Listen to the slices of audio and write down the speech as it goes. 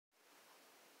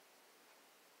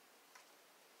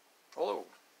Hello,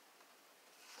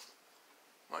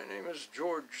 my name is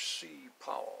George C.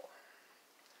 Powell,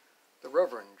 the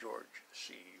Reverend George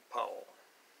C. Powell.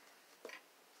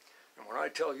 And when I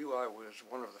tell you I was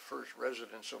one of the first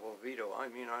residents of Oviedo, I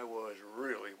mean I was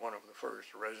really one of the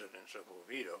first residents of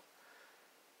Oviedo.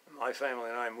 My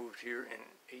family and I moved here in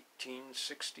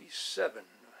 1867,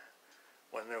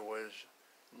 when there was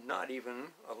not even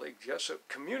a Lake Jesup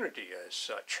community as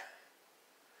such.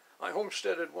 I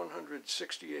homesteaded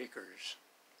 160 acres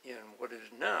in what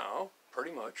is now pretty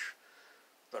much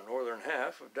the northern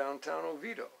half of downtown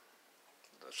Oviedo.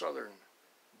 The southern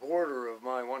border of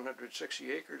my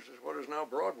 160 acres is what is now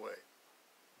Broadway.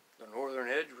 The northern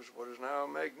edge was what is now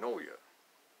Magnolia.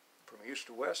 From east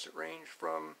to west it ranged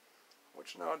from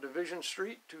what's now Division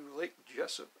Street to Lake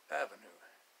Jesup Avenue.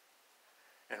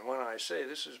 And when I say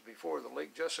this is before the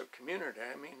Lake Jesup community,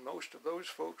 I mean most of those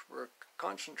folks were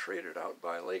concentrated out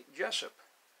by Lake Jesup,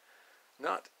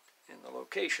 not in the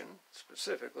location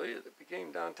specifically that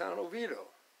became downtown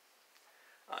Oviedo.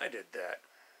 I did that.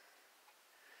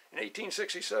 In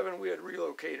 1867 we had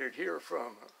relocated here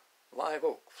from Live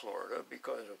Oak, Florida,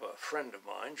 because of a friend of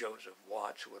mine, Joseph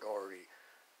Watts, who had already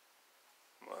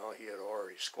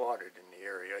squatted in the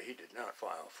area. He did not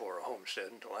file for a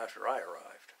homestead until after I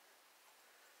arrived.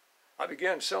 I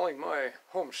began selling my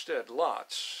homestead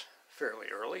lots fairly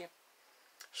early,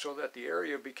 so that the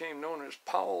area became known as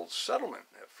Powell's Settlement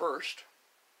at first.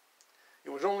 It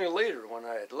was only later, when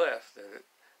I had left, that it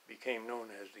became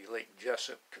known as the Lake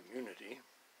Jesup community.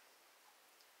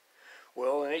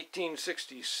 Well, in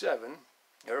 1867,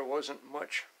 there wasn't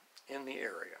much in the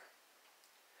area.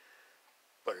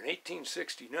 But in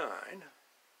 1869,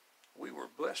 we were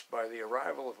blessed by the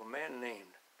arrival of a man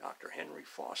named Dr. Henry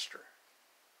Foster.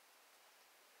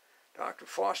 Dr.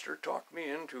 Foster talked me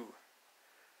into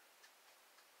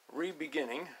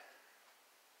re-beginning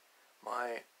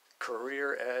my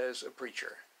career as a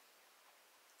preacher.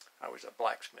 I was a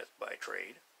blacksmith by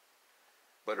trade,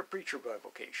 but a preacher by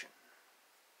vocation.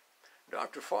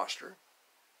 Dr. Foster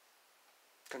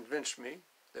convinced me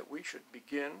that we should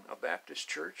begin a Baptist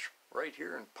church right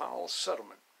here in Powell's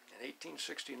Settlement. In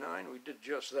 1869 we did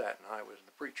just that, and I was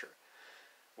the preacher.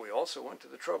 We also went to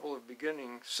the trouble of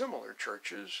beginning similar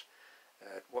churches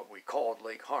at what we called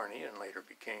Lake Harney and later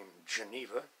became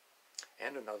Geneva,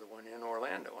 and another one in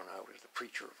Orlando, and I was the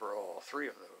preacher for all three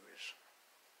of those.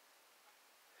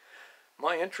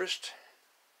 My interest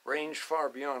ranged far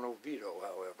beyond Oviedo,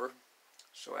 however,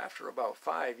 so after about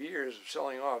 5 years of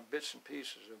selling off bits and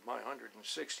pieces of my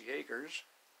 160 acres,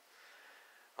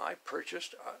 I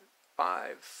purchased a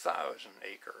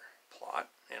 5,000-acre plot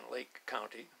in Lake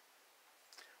County,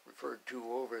 referred to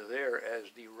over there as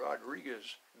the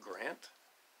Rodriguez Grant.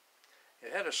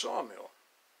 It had a sawmill.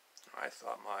 I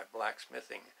thought my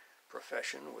blacksmithing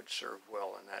profession would serve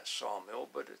well in that sawmill,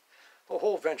 but the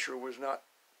whole venture was not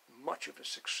much of a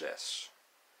success,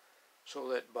 so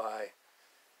that by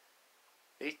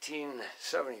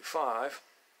 1875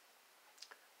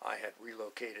 I had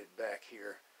relocated back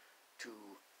here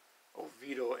to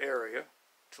Oviedo area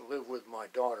to live with my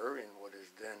daughter in what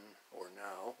is then, or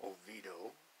now,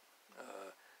 Oviedo,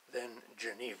 then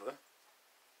Geneva.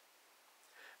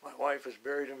 My wife is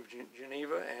buried in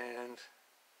Geneva, and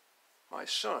my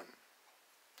son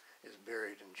is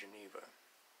buried in Geneva.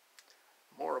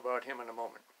 More about him in a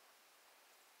moment.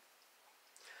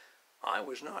 I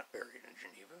was not buried in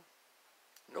Geneva.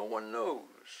 No one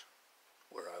knows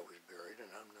where I was buried,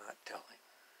 and I'm not telling.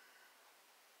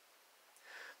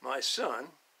 My son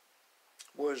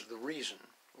was the reason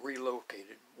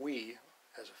we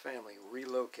as a family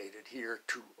relocated here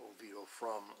to Oviedo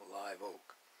from Live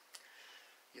Oak.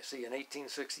 You see, in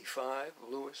 1865,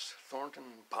 Lewis Thornton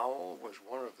Powell was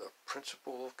one of the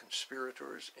principal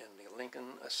conspirators in the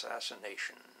Lincoln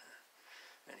assassination,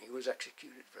 and he was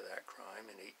executed for that crime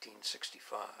in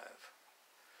 1865.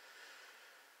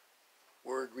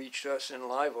 Word reached us in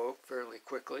Live Oak fairly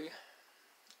quickly,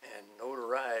 and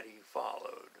notoriety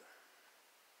followed.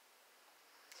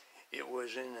 It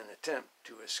was in an attempt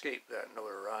to escape that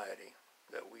notoriety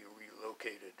that we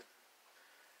relocated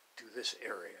to this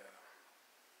area.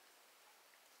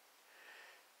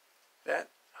 That,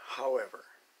 however,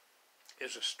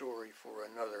 is a story for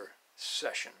another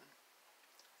session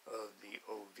of the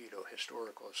Oviedo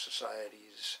Historical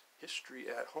Society's History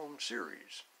at Home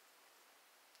series.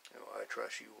 I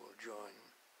trust you will join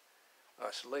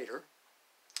us later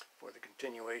for the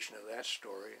continuation of that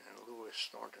story and Lewis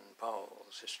Thornton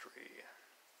Powell's history.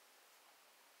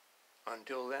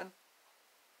 Until then,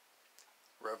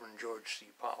 Reverend George C.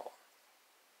 Powell,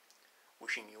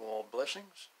 wishing you all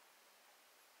blessings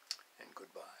and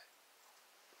goodbye.